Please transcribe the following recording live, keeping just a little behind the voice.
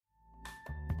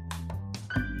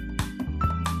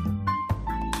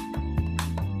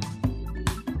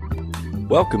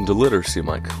Welcome to Literacy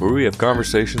Mike, where we have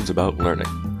conversations about learning.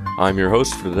 I'm your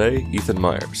host for today, Ethan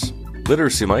Myers.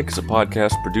 Literacy Mike is a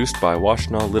podcast produced by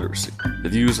Washtenaw Literacy. The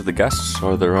views of the guests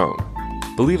are their own.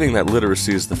 Believing that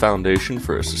literacy is the foundation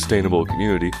for a sustainable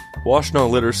community, Washtenaw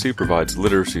Literacy provides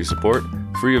literacy support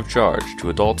free of charge to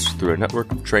adults through a network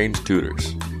of trained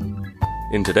tutors.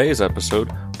 In today's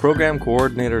episode, Program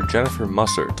Coordinator Jennifer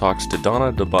Musser talks to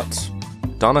Donna DeButz.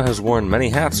 Donna has worn many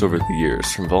hats over the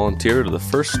years, from volunteer to the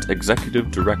first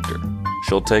executive director.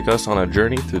 She'll take us on a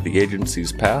journey through the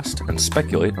agency's past and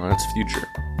speculate on its future.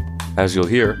 As you'll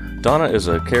hear, Donna is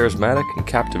a charismatic and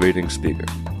captivating speaker.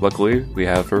 Luckily, we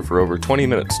have her for over 20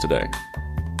 minutes today.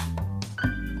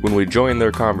 When we join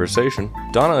their conversation,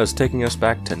 Donna is taking us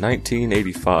back to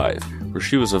 1985, where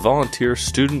she was a volunteer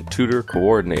student tutor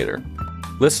coordinator.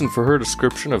 Listen for her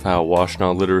description of how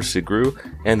Washtenaw Literacy grew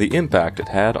and the impact it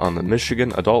had on the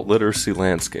Michigan adult literacy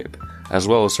landscape, as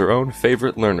well as her own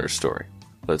favorite learner story.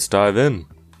 Let's dive in.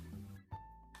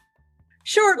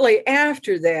 Shortly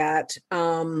after that,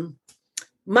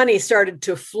 money started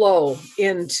to flow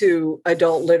into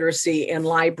adult literacy and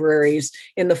libraries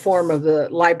in the form of the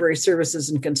Library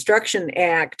Services and Construction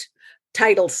Act,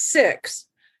 Title VI.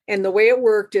 And the way it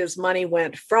worked is money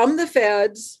went from the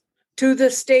feds to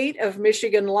the State of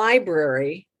Michigan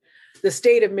Library. The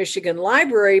State of Michigan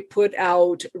Library put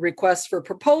out requests for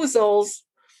proposals,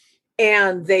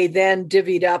 and they then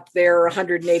divvied up their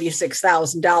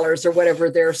 $186,000 or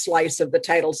whatever their slice of the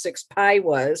Title VI pie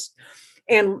was.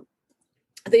 And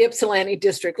the Ypsilanti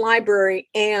District Library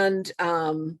and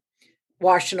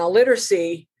Washtenaw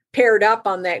Literacy paired up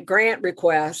on that grant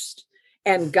request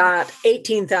and got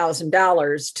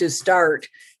 $18,000 to start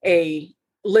a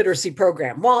literacy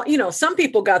program. Well, some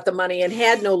people got the money and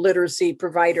had no literacy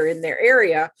provider in their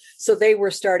area, so they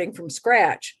were starting from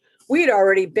scratch. We'd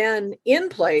already been in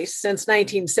place since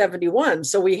 1971.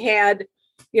 So we had,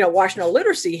 Washtenaw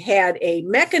Literacy had a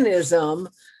mechanism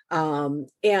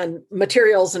and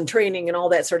materials and training and all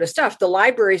that sort of stuff. The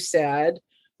library said,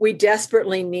 we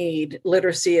desperately need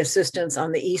literacy assistance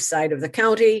on the east side of the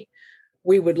county.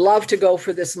 We would love to go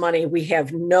for this money. We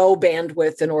have no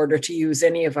bandwidth in order to use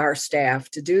any of our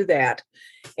staff to do that.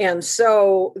 And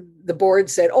so the board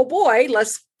said, oh boy,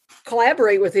 let's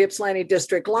collaborate with the Ypsilanti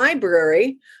District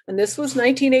Library. And this was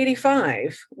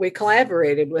 1985. We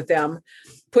collaborated with them,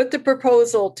 put the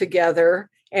proposal together,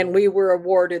 and we were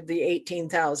awarded the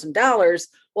 $18,000.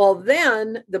 Well,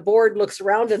 then the board looks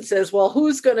around and says, well,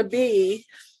 who's going to be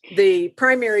the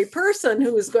primary person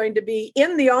who is going to be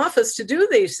in the office to do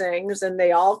these things? And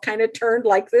they all kind of turned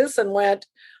like this and went,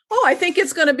 oh, I think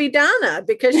it's going to be Donna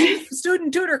because she's the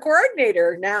student tutor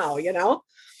coordinator now,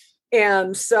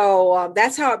 And so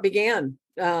that's how it began.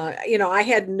 I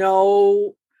had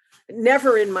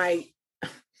never in my,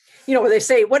 they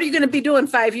say, what are you going to be doing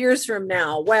 5 years from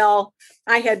now? Well,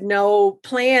 I had no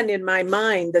plan in my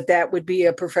mind that would be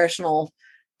a professional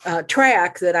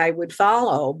track that I would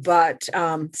follow. But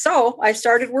so I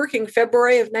started working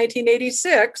February of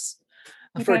 1986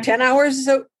 for 10 hours,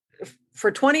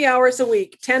 for 20 hours a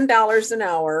week, $10 an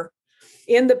hour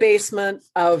in the basement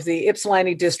of the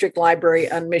Ypsilanti District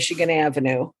Library on Michigan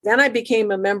Avenue. Then I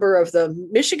became a member of the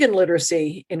Michigan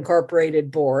Literacy Incorporated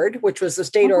Board, which was a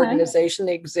state organization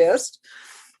that exists.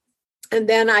 And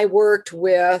then I worked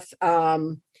with,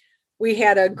 we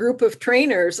had a group of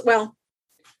trainers. Well,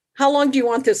 how long do you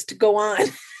want this to go on?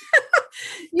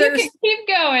 You can keep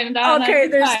going, Donna. Okay,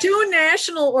 there's two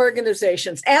national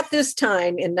organizations at this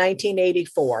time in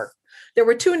 1984. There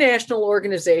were two national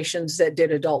organizations that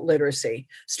did adult literacy.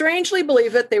 Strangely,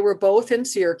 believe it, they were both in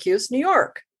Syracuse, New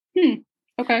York.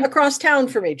 Okay. Across town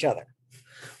from each other.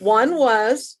 One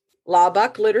was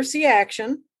Laubach Literacy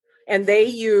Action, and they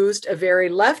used a very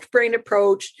left brain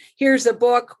approach. Here's a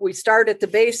book. We start at the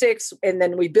basics, and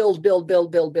then we build.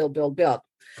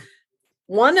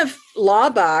 One of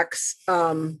Laubach's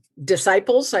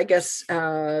disciples, I guess,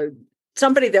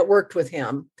 somebody that worked with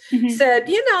him, said,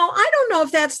 I don't know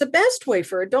if that's the best way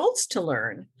for adults to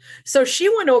learn. So she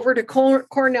went over to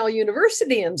Cornell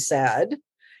University and said,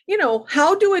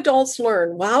 how do adults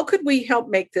learn? Well, how could we help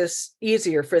make this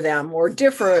easier for them or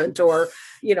different or,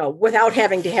 without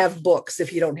having to have books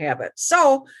if you don't have it?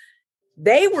 So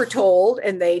they were told,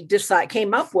 and they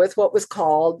came up with what was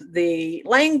called the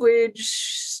language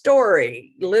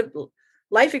story,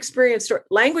 life experience story,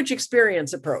 language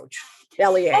experience approach,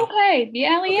 LEA. Okay, the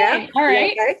LEA. Okay? All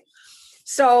right. Okay.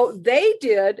 So they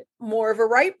did more of a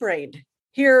right-brained.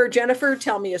 Here, Jennifer,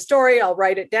 tell me a story. I'll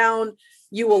write it down.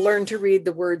 You will learn to read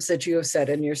the words that you have said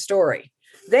in your story.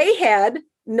 They had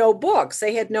no books.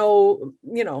 They had no,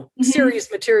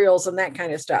 serious materials and that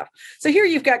kind of stuff. So here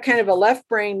you've got kind of a left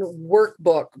brain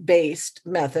workbook based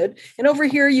method. And over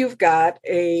here you've got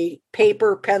a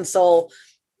paper, pencil,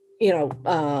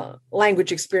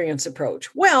 language experience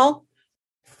approach. Well,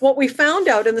 what we found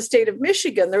out in the state of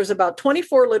Michigan, there was about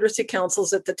 24 literacy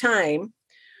councils at the time.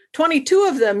 22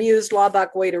 of them used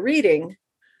Laubach Way to Reading,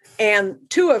 and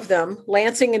 2 of them,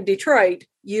 Lansing and Detroit,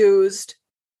 used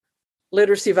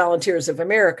Literacy Volunteers of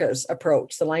America's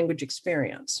approach, the language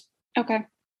experience. Okay.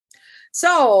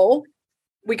 So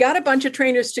we got a bunch of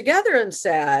trainers together and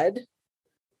said,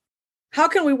 how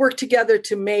can we work together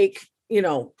to make,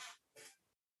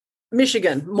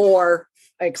 Michigan more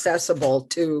accessible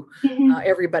to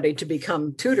everybody to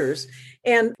become tutors?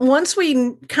 And once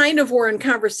we kind of were in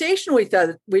conversation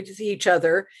with each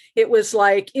other, it was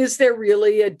like, is there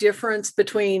really a difference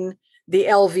between the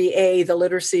LVA, the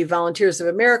Literacy Volunteers of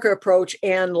America approach,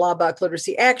 and Laubach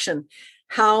Literacy Action?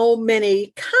 How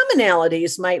many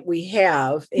commonalities might we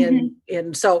have in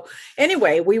so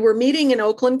anyway, we were meeting in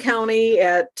Oakland County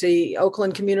at the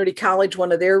Oakland Community College,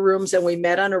 one of their rooms, and we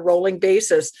met on a rolling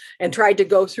basis and tried to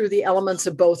go through the elements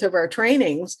of both of our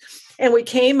trainings. And we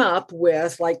came up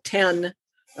with like 10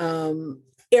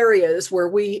 areas where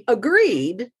we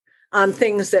agreed on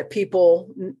things that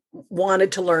people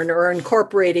wanted to learn or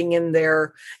incorporating in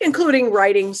their, including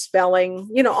writing, spelling,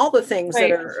 all the things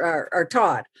that are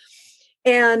taught.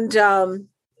 And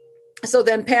so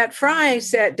then Pat Fry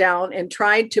sat down and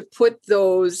tried to put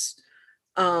those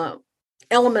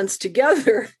elements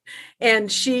together.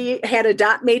 And she had a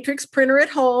dot matrix printer at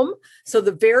home. So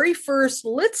the very first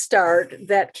Lit Start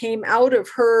that came out of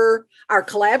our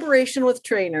collaboration with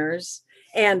trainers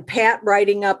and Pat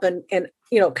writing up and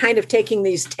kind of taking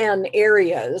these 10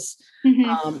 areas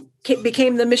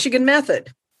became the Michigan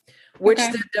Method, which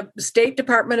the State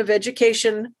Department of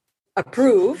Education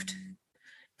approved.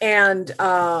 And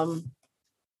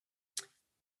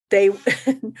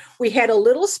we had a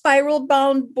little spiral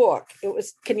bound book. It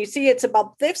was, can you see? It's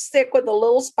about this thick with a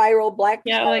little spiral black.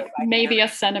 Yeah, like maybe a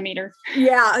centimeter.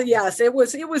 Yeah, yes, it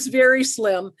was very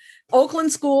slim.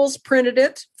 Oakland Schools printed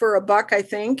it for $1, I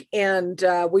think, and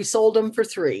we sold them for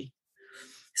 $3.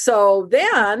 So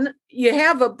then you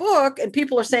have a book, and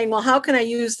people are saying, "Well, how can I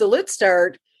use the Lit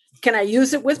Start? Can I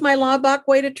use it with my Laubach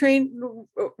Way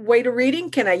to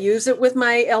Reading? Can I use it with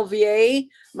my LVA,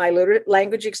 my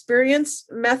language experience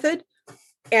method?"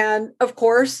 And of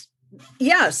course,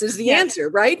 yes is the answer,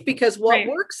 right? Because what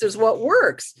works is what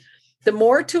works. The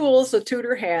more tools a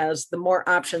tutor has, the more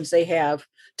options they have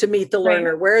to meet the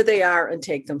learner where they are and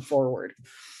take them forward.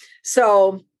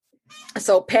 So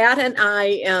Pat and I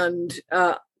and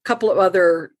a couple of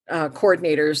other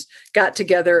coordinators got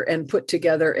together and put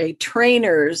together a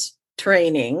trainer's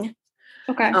training.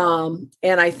 Okay.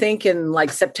 And I think in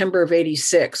like September of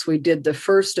 '86, we did the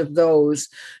first of those,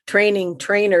 training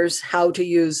trainers how to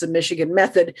use the Michigan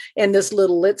Method in this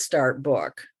little Lit Start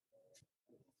book.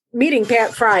 Meeting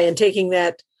Pat Fry and taking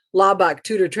that Laubach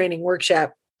tutor training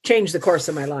workshop changed the course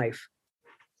of my life.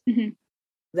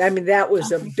 I mean, that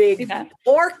was a big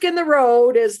fork in the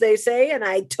road, as they say, and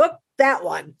I took that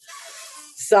one.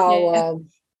 So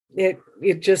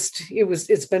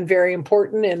it's been very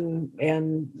important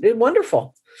and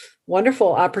wonderful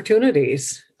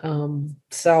opportunities.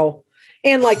 So,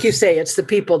 and like you say, it's the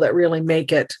people that really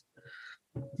make it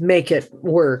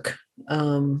work.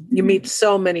 You meet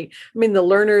so many, the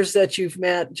learners that you've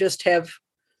met just have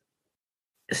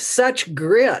such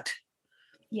grit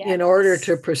in order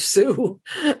to pursue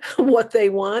what they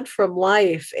want from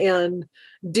life. And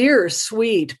dear,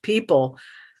 sweet people.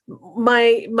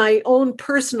 My own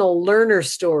personal learner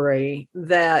story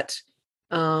that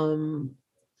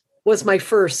was my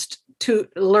first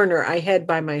learner I had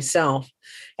by myself.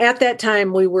 At that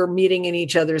time, we were meeting in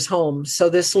each other's homes. So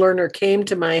this learner came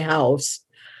to my house.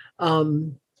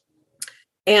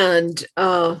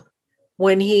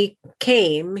 When he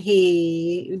came,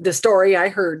 the story I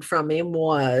heard from him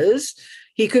was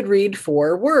he could read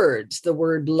 4 words, the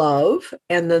word love,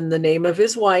 and then the name of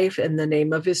his wife and the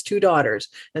name of his 2 daughters.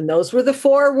 And those were the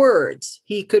 4 words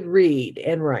he could read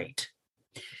and write.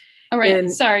 All right.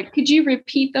 Sorry. Could you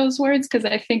repeat those words? Because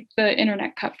I think the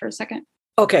internet cut for a second.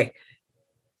 Okay.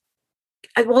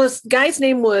 Well, this guy's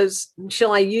name was,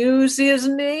 shall I use his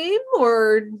name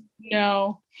or?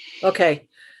 No. Okay.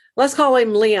 Let's call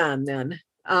him Leon then.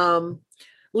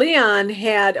 Leon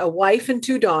had a wife and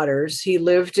 2 daughters. He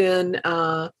lived in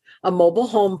a mobile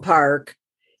home park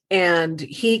and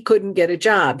he couldn't get a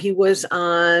job. He was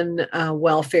on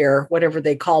welfare, whatever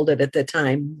they called it at the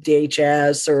time,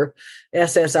 DHS or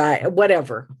SSI,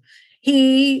 whatever.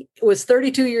 He was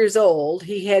 32 years old.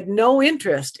 He had no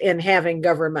interest in having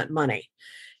government money.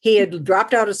 He had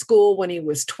dropped out of school when he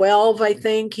was 12, I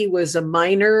think. He was a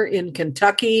miner in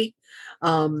Kentucky.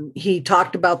 He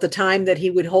talked about the time that he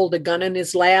would hold a gun in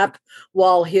his lap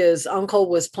while his uncle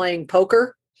was playing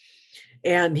poker.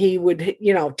 And he would,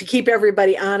 to keep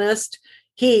everybody honest,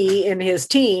 he in his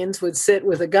teens would sit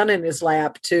with a gun in his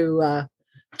lap to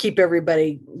keep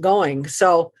everybody going.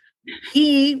 So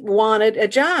he wanted a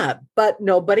job, but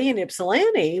nobody in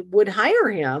Ypsilanti would hire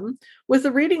him with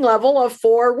a reading level of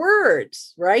 4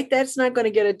 words, right? That's not going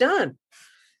to get it done.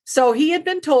 So he had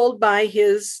been told by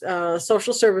his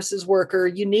social services worker,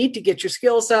 you need to get your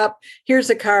skills up.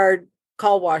 Here's a card,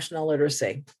 call Washtenaw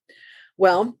Literacy.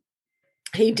 Well,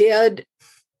 he did.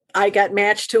 I got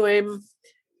matched to him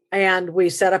and we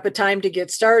set up a time to get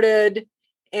started.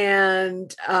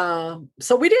 And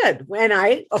so we did. And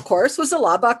I, of course, was a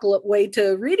Laubach Way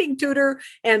to reading tutor.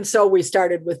 And so we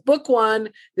started with book 1.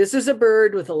 This is a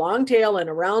bird with a long tail and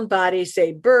a round body.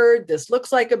 Say bird. This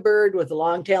looks like a bird with a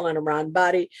long tail and a round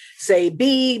body. Say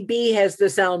bee. Bee has the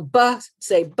sound buh.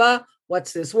 Say buh.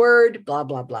 What's this word? Blah,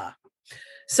 blah, blah.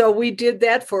 So we did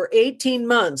that for 18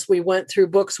 months. We went through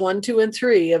books 1, 2, and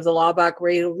 3 of the Laubach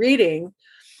Way to reading.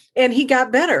 And he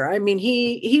got better. I mean,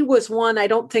 he was one, I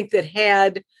don't think, that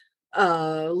had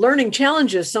learning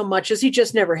challenges so much as he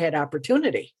just never had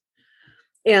opportunity.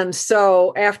 And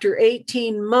so after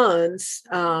 18 months,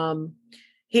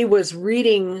 he was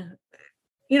reading,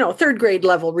 3rd grade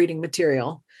level reading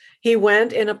material. He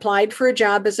went and applied for a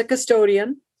job as a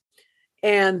custodian,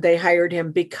 and they hired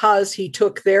him because he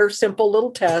took their simple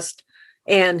little test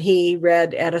and he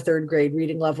read at a 3rd grade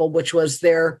reading level, which was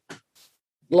their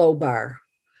low bar.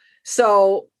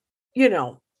 So,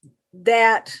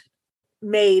 that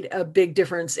made a big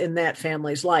difference in that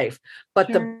family's life. But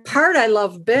Sure. The part I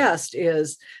love best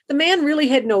is the man really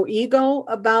had no ego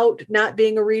about not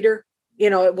being a reader.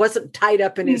 It wasn't tied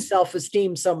up in his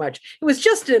self-esteem so much. It was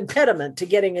just an impediment to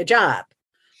getting a job.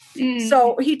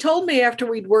 So he told me after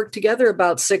we'd worked together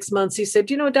about 6 months, he said,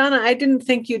 Donna, I didn't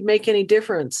think you'd make any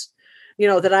difference,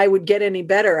 that I would get any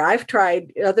better. I've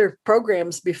tried other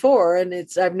programs before and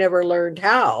I've never learned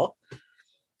how.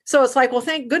 So it's like, well,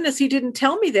 thank goodness he didn't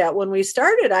tell me that when we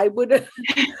started. I would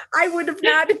have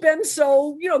not been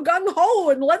so, gung ho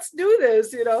and let's do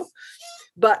this,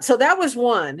 But so that was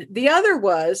one. The other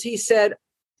was, he said,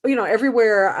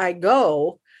 everywhere I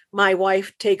go, my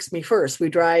wife takes me first. We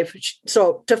drive.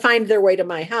 So to find their way to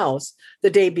my house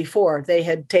the day before, they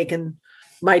had taken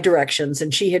my directions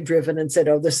and she had driven and said,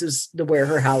 oh, this is where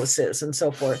her house is and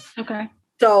so forth. Okay.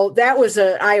 So that was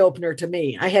an eye opener to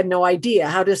me. I had no idea.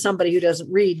 How does somebody who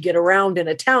doesn't read get around in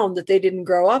a town that they didn't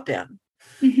grow up in?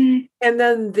 Mm-hmm. And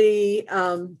then the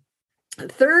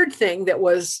third thing that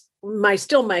was my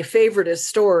favoriteest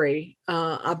story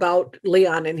about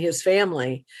Leon and his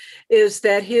family is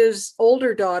that his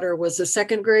older daughter was a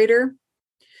 2nd grader.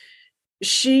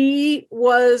 She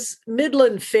was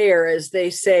Midland fair, as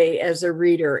they say, as a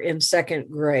reader in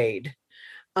 2nd grade.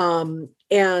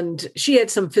 And she had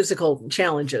some physical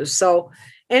challenges. So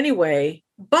anyway,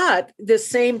 but the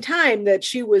same time that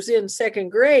she was in 2nd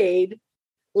grade,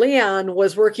 Leon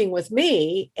was working with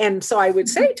me. And so I would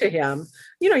say to him,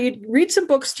 you read some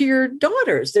books to your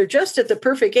daughters. They're just at the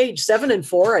perfect age, 7 and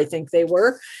 4, I think they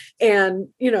were. And,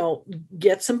 go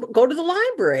to the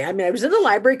library. I mean, I was in the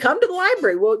library, come to the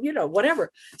library. Well,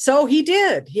 whatever. So he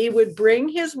did. He would bring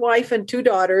his wife and 2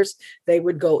 daughters. They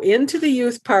would go into the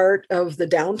youth part of the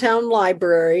downtown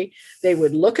library. They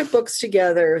would look at books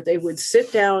together. They would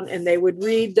sit down and they would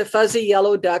read the Fuzzy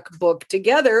Yellow Duck book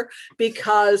together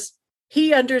because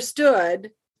he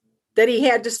understood that he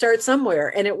had to start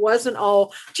somewhere. And it wasn't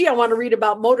all, gee, I want to read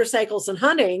about motorcycles and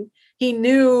hunting. He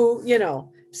knew,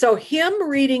 so him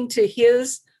reading to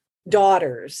his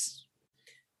daughters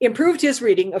improved his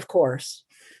reading, of course,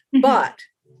 but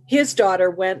his daughter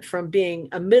went from being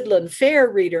a Midland fair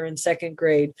reader in 2nd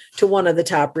grade to one of the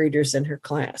top readers in her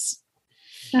class.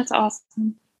 That's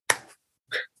awesome.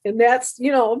 And that's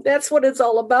what it's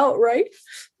all about, right?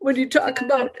 When you talk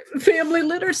about family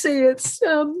literacy, it's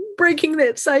breaking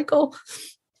that cycle.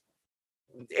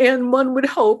 And one would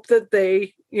hope that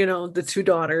they, the 2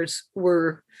 daughters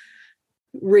were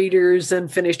readers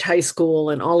and finished high school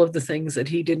and all of the things that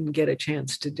he didn't get a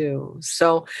chance to do.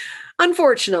 So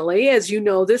unfortunately, as you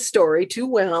know this story too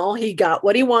well, he got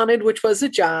what he wanted, which was a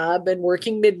job and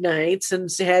working midnights and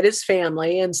had his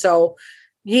family. And so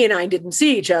he and I didn't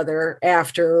see each other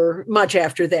much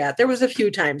after that. There was a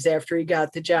few times after he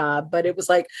got the job, but it was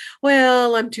like,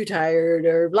 well, I'm too tired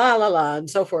or blah, blah, blah, and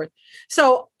so forth.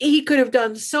 So he could have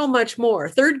done so much more.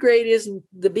 3rd grade isn't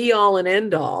the be all and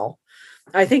end all.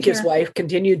 I think his wife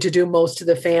continued to do most of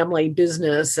the family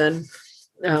business and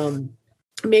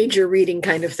major reading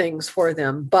kind of things for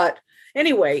them. But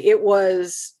anyway, it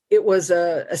was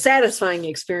a satisfying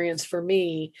experience for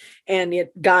me, and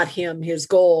it got him his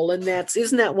goal. And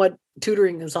isn't that what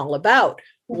tutoring is all about?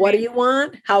 What do you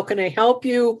want? How can I help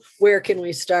you? Where can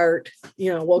we start?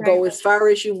 We'll go as far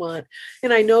as you want.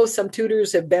 And I know some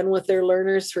tutors have been with their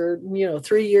learners for,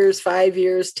 3 years, 5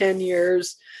 years, 10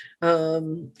 years.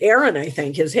 Erin, I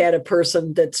think, has had a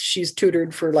person that she's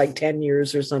tutored for like 10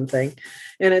 years or something.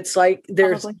 And it's like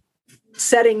there's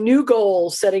setting new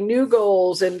goals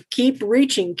and keep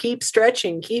reaching, keep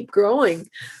stretching, keep growing.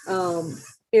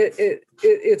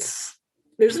 It's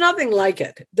there's nothing like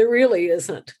it. There really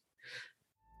isn't.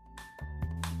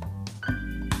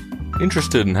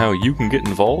 Interested in how you can get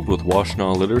involved with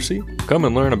Washtenaw Literacy? Come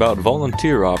and learn about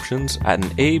volunteer options at an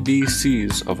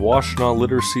ABCs of Washtenaw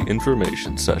Literacy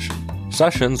information session.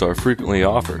 Sessions are frequently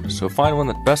offered, so find one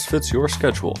that best fits your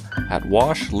schedule at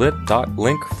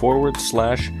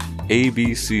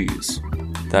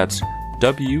washlit.link/ABCs. That's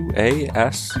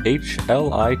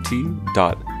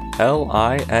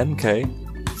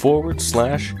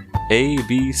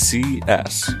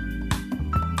washlit.link/ABCS.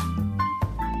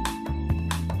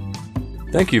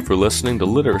 Thank you for listening to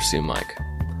Literacy Mike.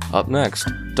 Up next,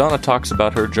 Donna talks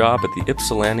about her job at the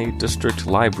Ypsilanti District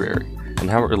Library and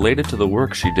how it related to the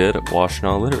work she did at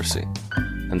Washtenaw Literacy.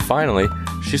 And finally,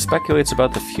 she speculates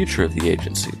about the future of the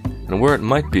agency and where it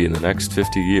might be in the next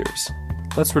 50 years.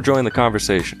 Let's rejoin the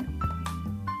conversation.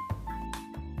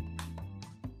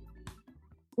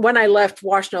 When I left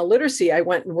Washtenaw Literacy, I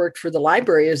went and worked for the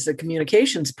library as the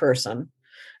communications person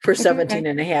for 17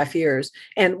 and a half years.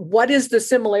 And what is the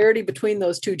similarity between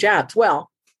those two jobs?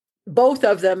 Well, both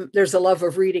of them, there's a love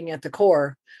of reading at the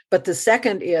core, but the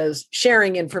second is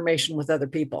sharing information with other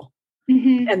people.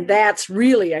 Mm-hmm. And that's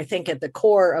really, I think, at the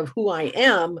core of who I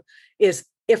am, is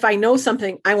if I know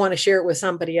something, I want to share it with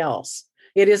somebody else.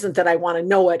 It isn't that I want to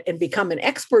know it and become an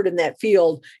expert in that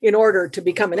field in order to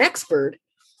become an expert.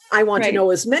 I want to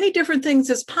know as many different things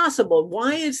as possible.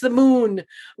 Why is the moon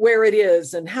where it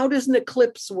is? And how does an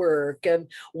eclipse work? And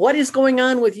what is going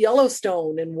on with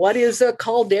Yellowstone? And what is a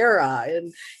caldera?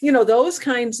 And, those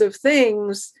kinds of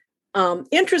things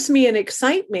interest me and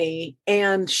excite me.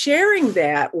 And sharing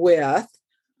that with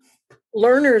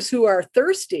learners who are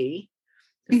thirsty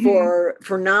for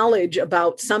knowledge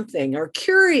about something or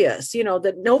curious,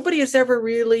 that nobody has ever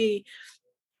really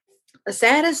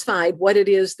satisfied what it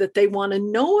is that they want to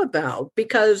know about,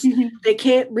 because they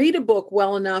can't read a book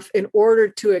well enough in order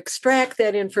to extract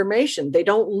that information. They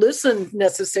don't listen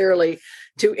necessarily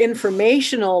to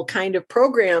informational kind of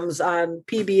programs on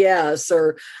PBS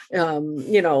or,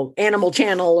 Animal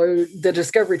Channel or the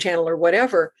Discovery Channel or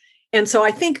whatever. And so I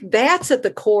think that's at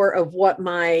the core of what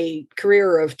my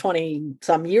career of 20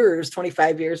 some years,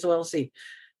 25 years,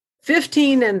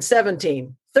 15 and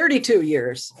 17, 32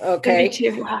 years. Okay.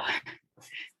 32. Wow.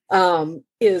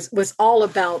 Was all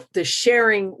about the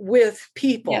sharing with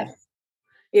people. Yes.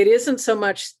 It isn't so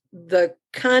much the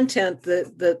content,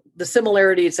 the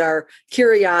similarities are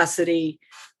curiosity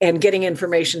and getting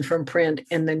information from print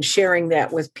and then sharing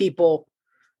that with people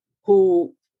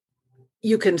who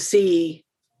you can see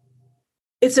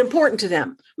it's important to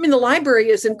them. I mean, the library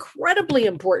is incredibly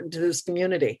important to this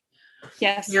community.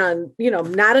 Yes. And,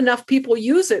 not enough people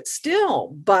use it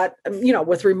still, but,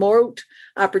 with remote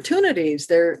opportunities,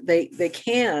 they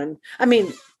can. I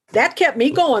mean, that kept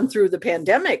me going through the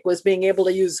pandemic, was being able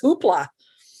to use Hoopla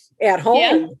at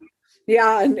home.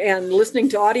 Yeah. And listening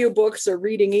to audiobooks or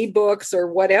reading ebooks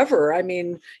or whatever. I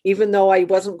mean, even though I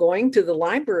wasn't going to the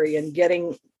library and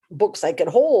getting books I could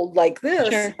hold like this.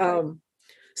 Sure.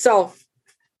 So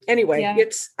anyway,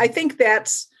 I think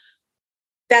that's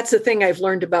the thing I've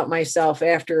learned about myself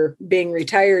after being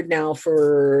retired now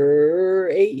for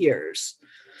 8 years,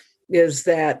 is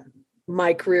that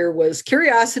my career was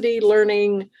curiosity,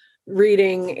 learning,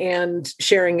 reading, and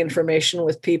sharing information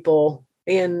with people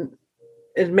in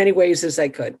as many ways as I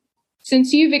could.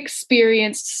 Since you've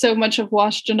experienced so much of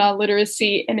Washtenaw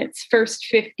Literacy in its first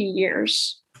 50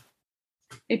 years,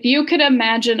 if you could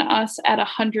imagine us at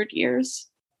 100 years,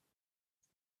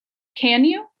 can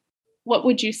you? What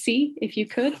would you see if you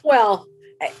could? Well,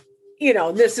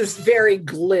 this is very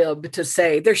glib to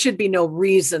say there should be no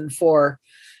reason for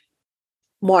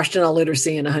Washtenaw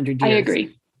Literacy in 100 years. I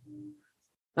agree.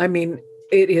 I mean,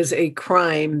 it is a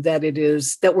crime that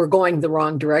we're going the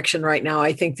wrong direction right now.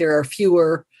 I think there are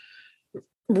fewer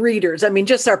readers. I mean,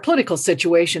 just our political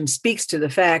situation speaks to the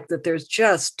fact that there's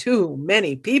just too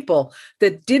many people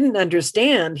that didn't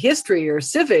understand history or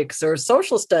civics or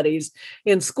social studies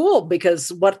in school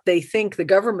because what they think the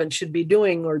government should be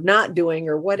doing or not doing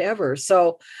or whatever.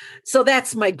 So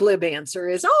that's my glib answer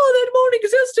is, that won't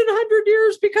exist in 100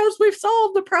 years because we've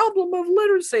solved the problem of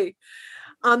literacy.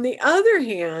 On the other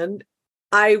hand,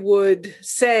 I would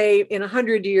say in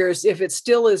 100 years, if it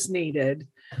still is needed,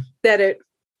 that it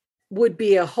would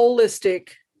be a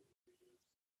holistic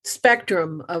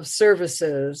spectrum of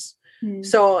services.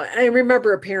 So I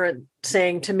remember a parent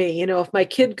saying to me, if my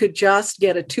kid could just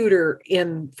get a tutor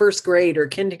in first grade or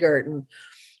kindergarten,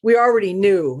 we already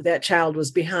knew that child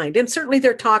was behind. And certainly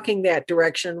they're talking that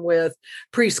direction with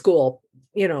preschool,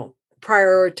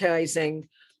 prioritizing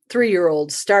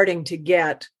 3-year-olds starting to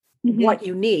get what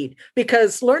you need,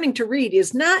 because learning to read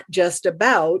is not just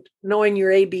about knowing your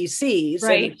ABCs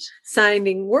and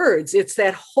signing words. It's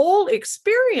that whole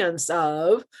experience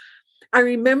of, I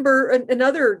remember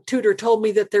another tutor told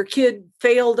me that their kid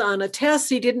failed on a test.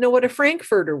 He didn't know what a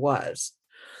Frankfurter was.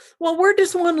 Well, where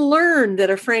does one learn that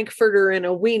a Frankfurter and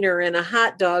a wiener and a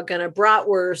hot dog and a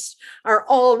bratwurst are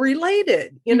all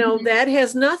related? That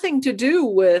has nothing to do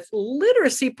with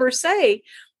literacy per se.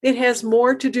 It has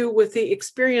more to do with the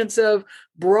experience of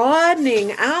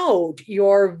broadening out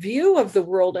your view of the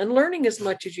world and learning as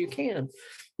much as you can.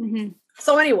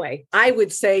 So anyway, I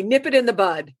would say nip it in the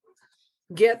bud.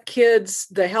 Get kids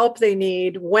the help they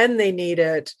need when they need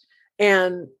it.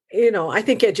 And, I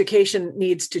think education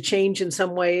needs to change in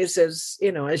some ways as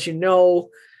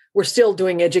we're still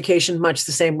doing education much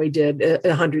the same we did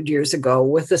 100 years ago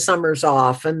with the summers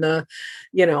off and the,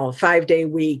 5-day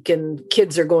week and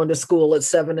kids are going to school at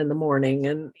 7 a.m.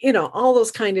 and, all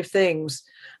those kind of things.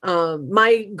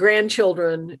 My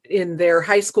grandchildren in their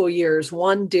high school years,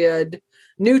 one did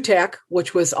New Tech,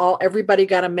 which was everybody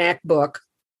got a MacBook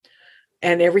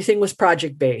and everything was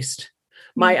project based.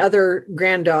 My other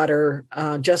granddaughter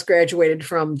just graduated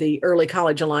from the Early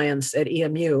College Alliance at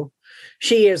EMU.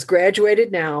 She is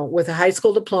graduated now with a high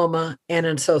school diploma and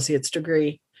an associate's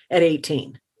degree at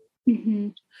 18.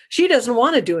 She doesn't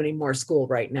want to do any more school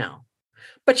right now,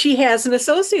 but she has an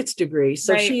associate's degree.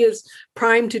 So she is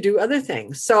primed to do other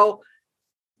things. So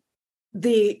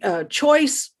the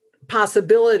choice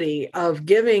possibility of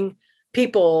giving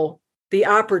people the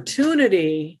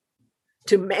opportunity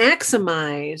to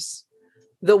maximize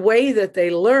the way that they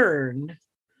learn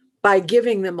by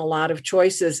giving them a lot of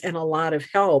choices and a lot of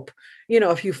help.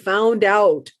 If you found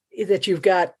out that you've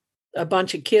got a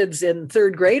bunch of kids in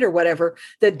 3rd grade or whatever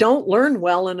that don't learn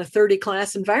well in a 30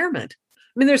 class environment.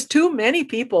 I mean, there's too many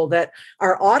people that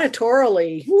are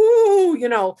auditorily,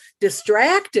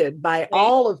 distracted by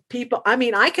all of people. I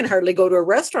mean, I can hardly go to a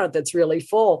restaurant that's really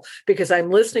full because I'm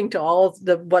listening to all of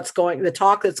the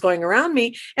talk that's going around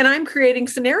me. And I'm creating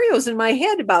scenarios in my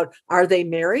head about, are they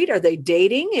married? Are they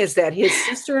dating? Is that his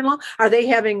sister-in-law? Are they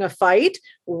having a fight?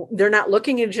 They're not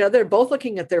looking at each other. They're both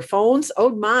looking at their phones.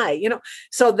 Oh my,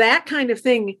 so that kind of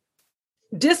thing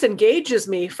disengages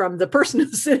me from the person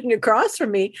who's sitting across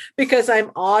from me because I'm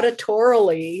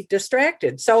auditorily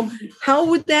distracted. So how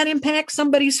would that impact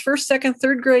somebody's 1st, 2nd,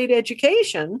 3rd grade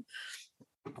education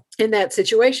in that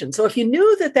situation? So if you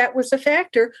knew that was a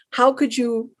factor, how could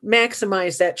you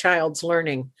maximize that child's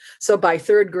learning? So by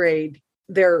 3rd grade,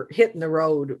 they're hitting the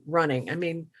road running. I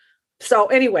mean, so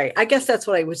anyway, I guess that's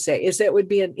what I would say is that it would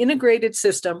be an integrated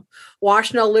system.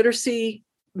 Washtenaw Literacy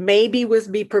maybe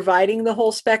with be providing the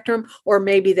whole spectrum, or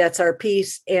maybe that's our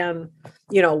piece and,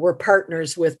 we're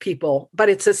partners with people, but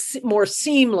it's a more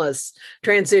seamless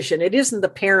transition. It isn't the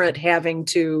parent having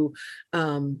to,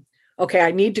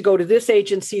 I need to go to this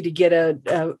agency to get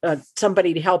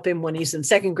somebody to help him when he's in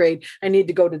 2nd grade. I need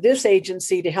to go to this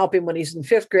agency to help him when he's in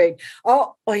 5th grade.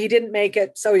 Oh, well, he didn't make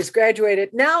it. So he's graduated.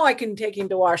 Now I can take him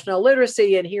to Washtenaw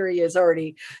Literacy. And here he is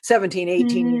already 17,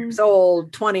 18 years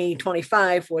old, 20,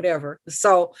 25, whatever.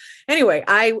 So anyway,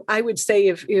 I would say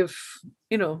if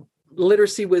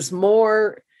literacy was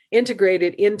more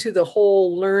integrated into the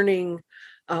whole learning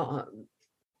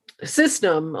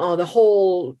system, the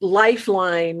whole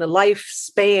lifeline, the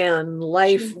lifespan,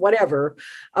 whatever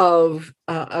of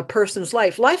a person's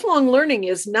life. Lifelong learning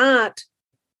is not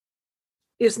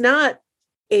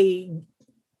a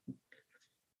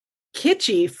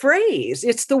kitschy phrase.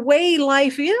 It's the way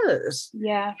life is.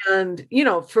 Yeah. And,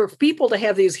 for people to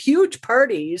have these huge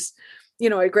parties,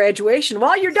 at graduation,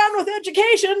 well, you're done with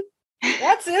education.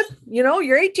 That's it.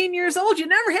 You're 18 years old. You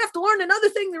never have to learn another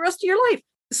thing the rest of your life.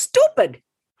 Stupid.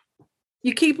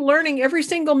 You keep learning every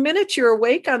single minute you're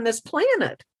awake on this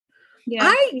planet.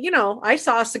 Yeah. I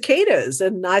saw cicadas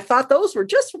and I thought those were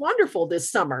just wonderful this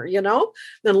summer,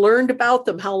 then learned about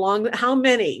them, how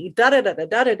many, da da da da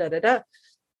da da da da.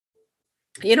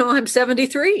 I'm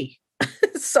 73.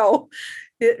 So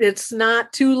it's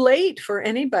not too late for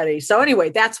anybody. So anyway,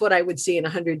 that's what I would see in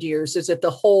 100 years, is that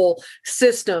the whole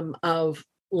system of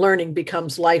learning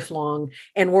becomes lifelong,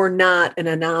 and we're not an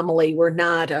anomaly. We're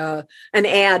not an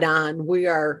add-on. We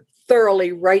are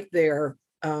thoroughly right there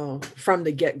from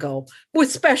the get-go,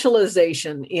 with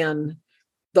specialization in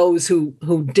those who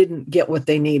didn't get what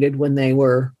they needed when they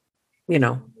were,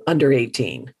 under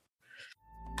 18.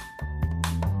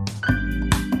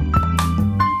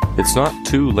 It's not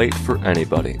too late for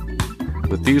anybody.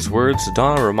 With these words,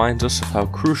 Donna reminds us of how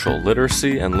crucial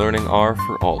literacy and learning are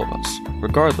for all of us,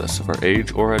 regardless of our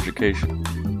age or education.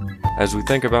 As we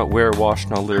think about where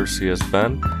Washtenaw literacy has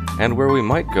been and where we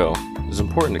might go, it's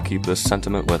important to keep this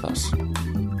sentiment with us.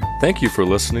 Thank you for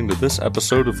listening to this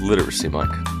episode of Literacy Mike.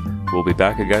 We'll be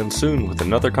back again soon with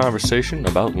another conversation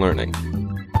about learning.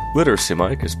 Literacy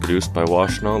Mike is produced by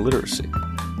Washtenaw Literacy.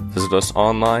 Visit us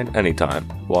online anytime,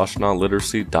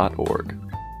 washtenawnliteracy.org.